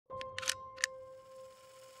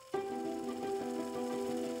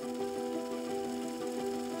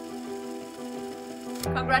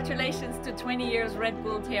Congratulations to 20 years Red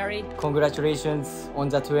Bull, Terry. Congratulations on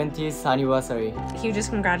the 20th anniversary. Hugest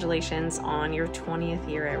congratulations on your 20th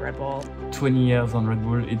year at Red Bull. 20 years on Red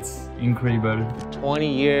Bull, it's incredible.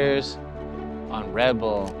 20 years on Red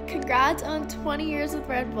Bull. Congrats on 20 years with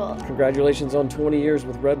Red Bull. Congratulations on 20 years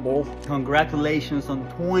with Red Bull. Congratulations on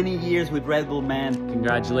 20 years with Red Bull, man.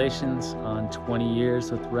 Congratulations on 20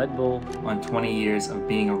 years with Red Bull. On 20 years of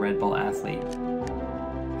being a Red Bull athlete.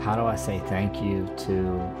 How do I say thank you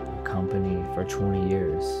to a company for 20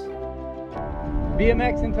 years?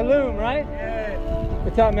 BMX in Tulum, right? Yeah.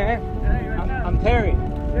 What's up, man? Hey, I'm Terry.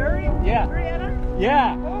 Terry? Yeah. Brianna?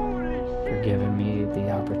 Yeah. Holy shit. For giving me the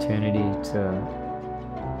opportunity to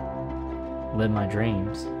live my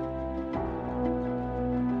dreams.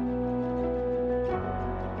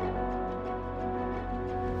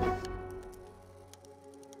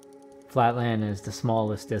 Flatland is the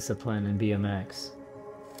smallest discipline in BMX.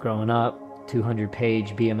 Growing up,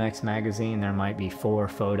 200-page BMX magazine, there might be 4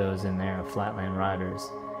 photos in there of flatland riders.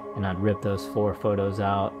 And I'd rip those 4 photos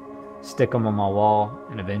out, stick them on my wall,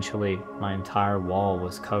 and eventually my entire wall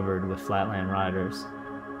was covered with flatland riders.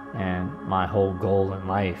 And my whole goal in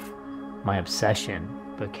life, my obsession,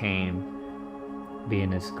 became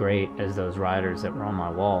being as great as those riders that were on my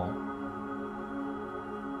wall.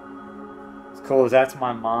 It's cool, that's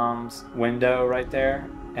my mom's window right there,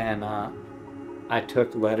 and I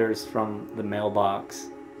took letters from the mailbox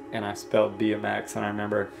and I spelled BMX, and I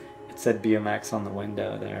remember it said BMX on the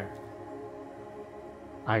window there.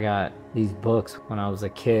 I got these books when I was a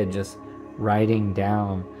kid, just writing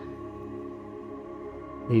down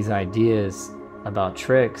these ideas about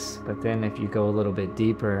tricks, but then if you go a little bit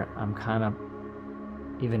deeper, I'm kind of,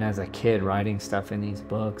 even as a kid, writing stuff in these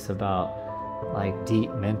books about like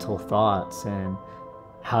deep mental thoughts and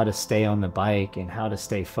how to stay on the bike and how to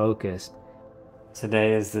stay focused.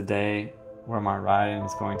 Today is the day where my riding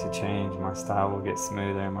is going to change. My style will get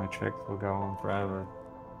smoother and my tricks will go on forever.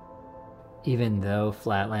 Even though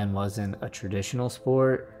flatland wasn't a traditional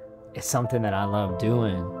sport, it's something that I love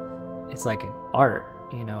doing. It's like an art,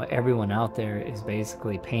 you know, everyone out there is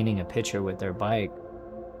basically painting a picture with their bike.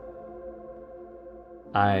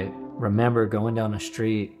 I remember going down the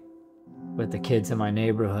street with the kids in my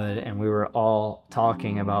neighborhood and we were all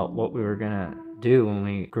talking about what we were gonna do when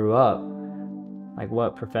we grew up. Like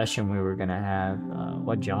what profession we were gonna have,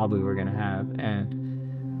 what job we were gonna have.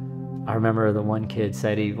 And I remember the one kid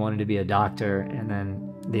said he wanted to be a doctor, and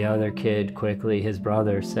then the other kid quickly, his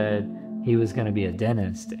brother, said he was gonna be a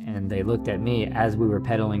dentist. And they looked at me as we were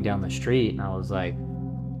pedaling down the street, and I was like,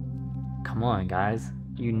 come on guys,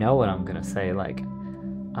 you know what I'm gonna say. Like,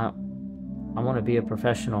 I wanna be a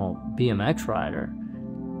professional BMX rider.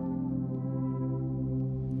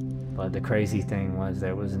 But the crazy thing was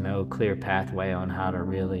there was no clear pathway on how to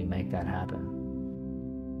really make that happen.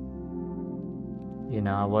 You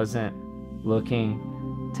know, I wasn't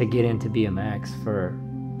looking to get into BMX for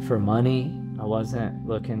money. I wasn't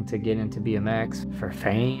looking to get into BMX for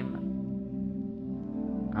fame.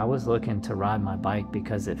 I was looking to ride my bike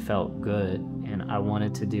because it felt good, and I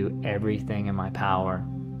wanted to do everything in my power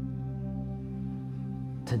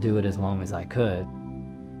to do it as long as I could.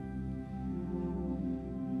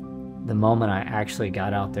 The moment I actually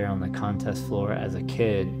got out there on the contest floor as a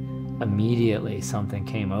kid, immediately something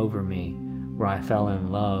came over me where I fell in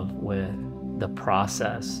love with the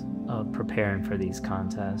process of preparing for these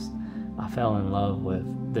contests. I fell in love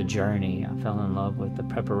with the journey. I fell in love with the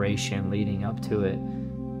preparation leading up to it.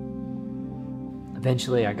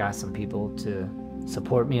 Eventually I got some people to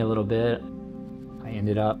support me a little bit. I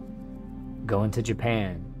ended up going to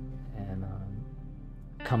Japan and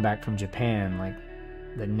come back from Japan like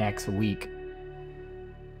the next week,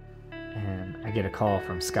 and I get a call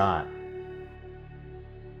from Scott.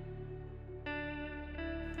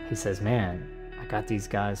 He says, man, I got these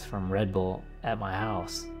guys from Red Bull at my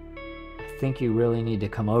house. I think you really need to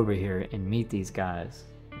come over here and meet these guys.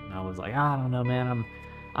 And I was like, I don't know, man,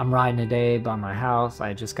 I'm riding today by my house.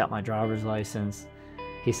 I just got my driver's license.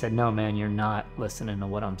 He said, no, man, you're not listening to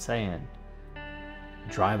what I'm saying.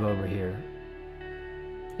 Drive over here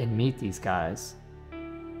and meet these guys,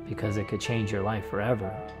 because it could change your life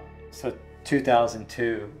forever. So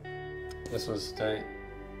 2002, this was the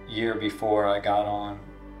year before I got on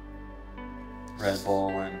Red Bull,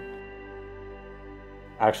 and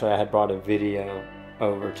actually I had brought a video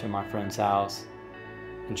over to my friend's house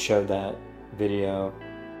and showed that video.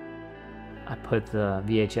 I put the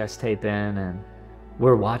VHS tape in and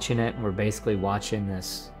we're watching it, and we're basically watching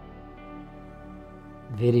this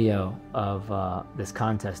video of this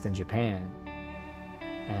contest in Japan.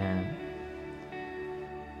 And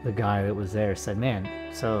the guy that was there said, "Man,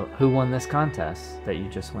 so who won this contest that you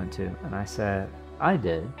just went to?" And I said, "I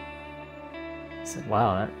did." He said,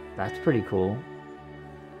 "Wow, that's pretty cool."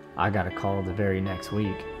 I got a call the very next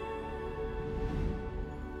week.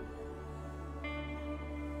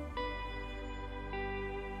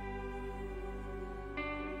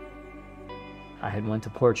 I had went to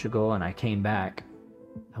Portugal and I came back.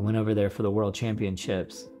 I went over there for the World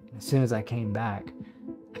Championships. As soon as I came back,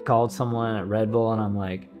 I called someone at Red Bull and I'm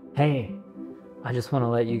like, "Hey, I just want to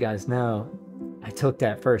let you guys know I took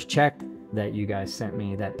that first check that you guys sent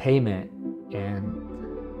me, that payment, and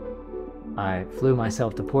I flew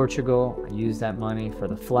myself to Portugal. I used that money for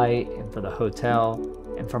the flight and for the hotel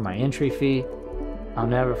and for my entry fee." I'll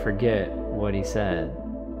never forget what he said.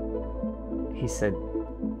 He said,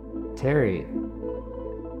 "Terry,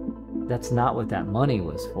 that's not what that money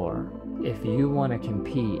was for. If you want to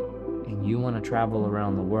compete and you want to travel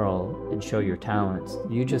around the world and show your talents,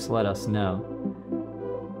 you just let us know.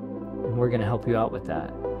 And we're going to help you out with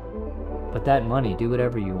that. But that money, do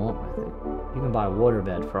whatever you want with it. You can buy a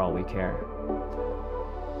waterbed for all we care."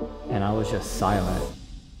 And I was just silent.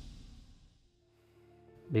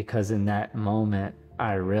 Because in that moment,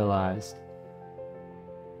 I realized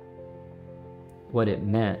what it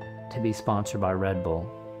meant to be sponsored by Red Bull.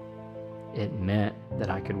 It meant that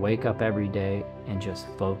I could wake up every day and just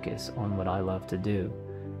focus on what I love to do.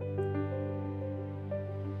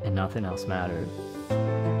 And nothing else mattered.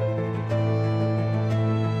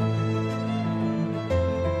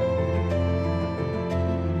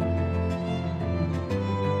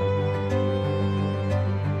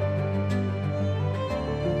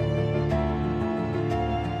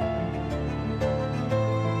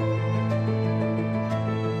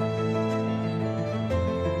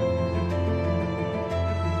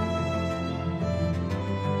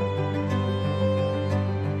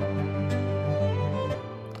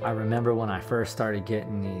 I remember when I first started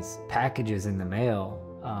getting these packages in the mail,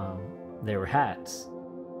 they were hats.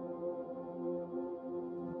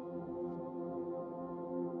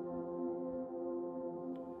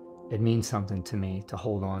 It means something to me to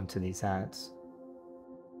hold on to these hats.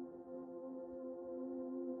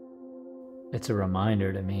 It's a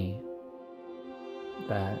reminder to me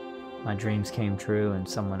that my dreams came true and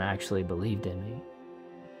someone actually believed in me.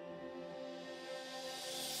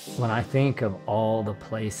 When I think of all the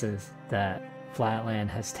places that Flatland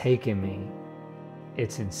has taken me,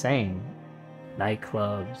 it's insane.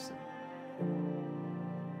 Nightclubs,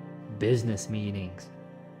 business meetings,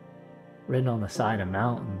 ridden on the side of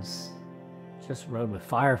mountains, just rode with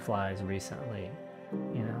fireflies recently,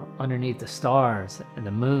 you know, underneath the stars and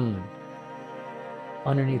the moon,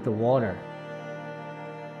 underneath the water,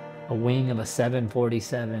 a wing of a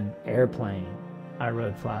 747 airplane. I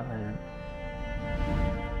rode Flatland.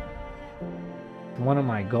 One of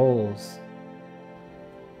my goals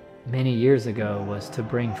many years ago was to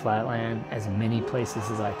bring Flatland as many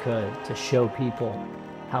places as I could, to show people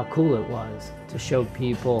how cool it was, to show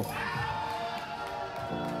people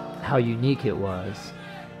how unique it was.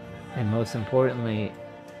 And most importantly,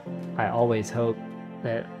 I always hoped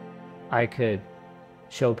that I could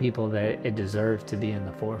show people that it deserved to be in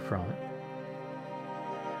the forefront.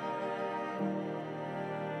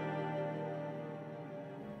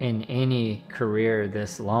 In any career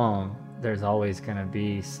this long, there's always going to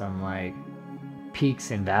be some like peaks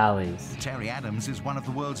and valleys. Terry Adams is one of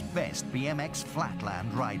the world's best BMX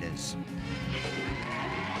flatland riders.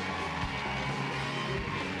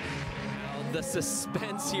 The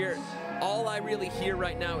suspense here, all I really hear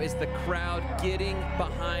right now is the crowd getting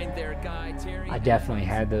behind their guy, Terry. I definitely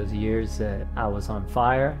had those years that I was on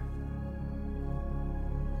fire.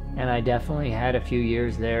 And I definitely had a few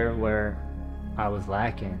years there where I was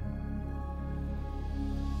lacking.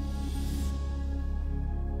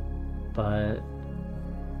 But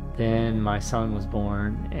then my son was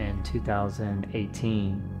born in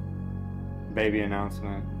 2018. Baby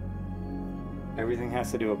announcement. Everything has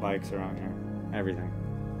to do with bikes around here. Everything.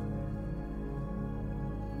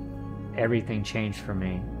 Everything changed for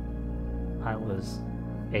me. I was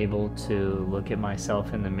able to look at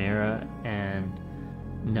myself in the mirror and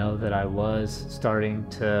know that I was starting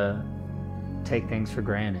to take things for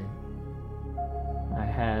granted. I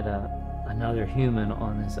had another human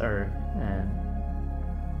on this earth, and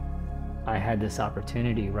I had this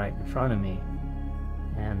opportunity right in front of me,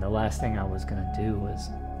 and the last thing I was going to do was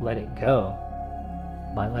let it go.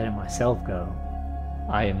 By letting myself go,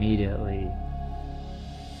 I immediately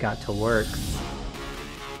got to work.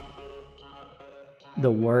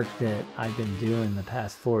 The work that I've been doing the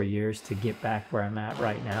past 4 years to get back where I'm at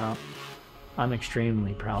right now, I'm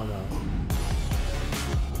extremely proud of.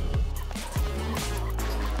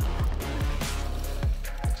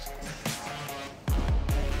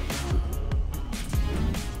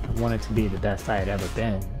 wanted to be the best I had ever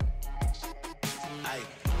been.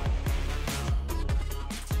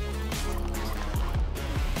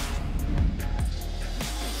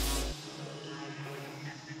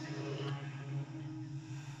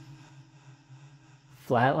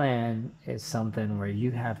 Flatland is something where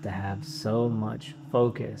you have to have so much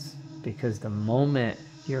focus, because the moment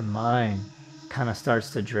your mind kind of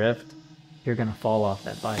starts to drift, you're gonna fall off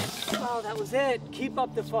that bike. Oh, that was it. Keep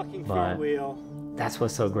up the fucking front wheel. That's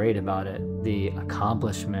what's so great about it. The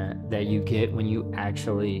accomplishment that you get when you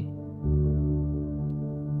actually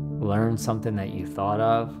learn something that you thought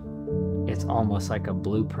of, it's almost like a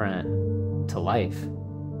blueprint to life.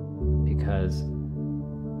 Because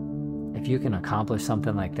if you can accomplish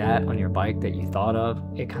something like that on your bike that you thought of,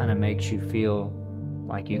 it kind of makes you feel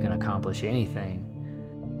like you can accomplish anything.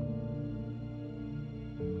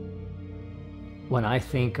 When I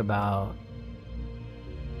think about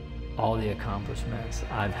all the accomplishments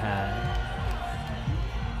I've had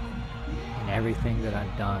and everything that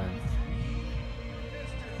I've done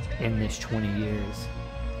in this 20 years,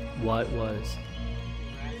 what was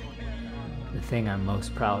the thing I'm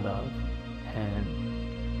most proud of? And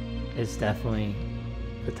it's definitely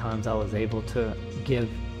the times I was able to give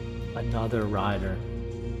another rider,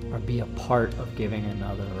 or be a part of giving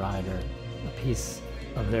another rider a piece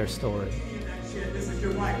of their story. This is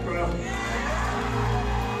your mic, bro.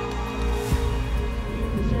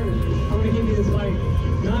 I'm gonna give you this mic,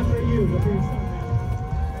 not for you, but for yourself.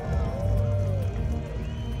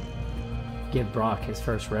 Give Brock his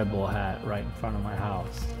first Red Bull hat right in front of my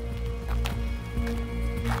house.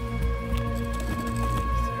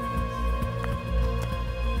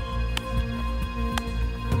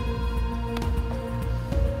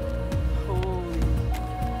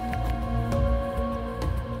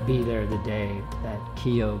 Be there the day that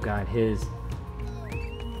Keo got his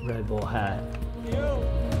Red Bull hat.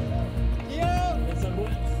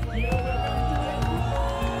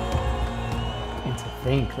 And to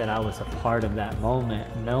think that I was a part of that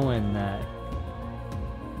moment, knowing that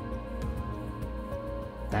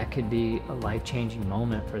that could be a life-changing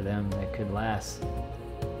moment for them that could last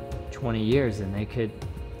 20 years, and they could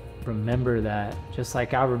remember that just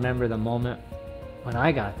like I remember the moment when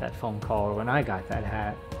I got that phone call or when I got that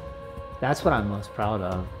hat. That's what I'm most proud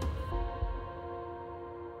of.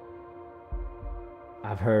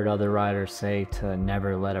 I've heard other riders say to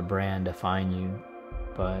never let a brand define you,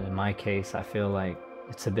 but in my case, I feel like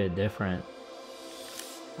it's a bit different.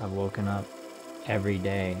 I've woken up every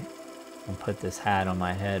day and put this hat on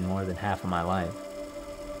my head more than half of my life.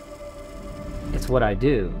 It's what I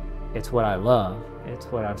do. It's what I love. It's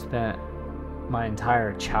what I've spent my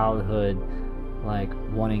entire childhood like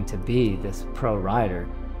wanting to be, this pro rider.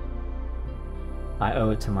 I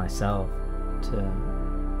owe it to myself to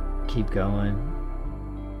keep going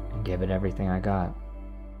and give it everything I got.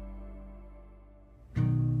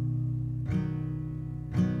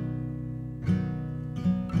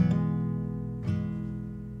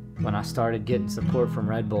 When I started getting support from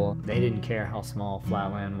Red Bull, they didn't care how small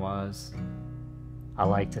Flatland was. I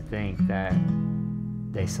like to think that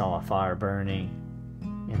they saw a fire burning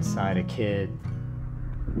inside a kid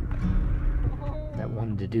that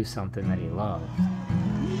wanted to do something that he loved.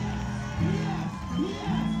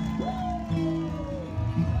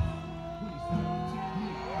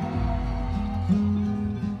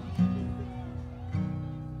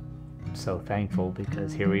 I'm so thankful,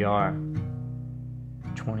 because here we are,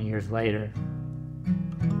 20 years later,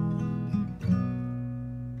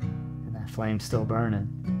 and that flame's still burning.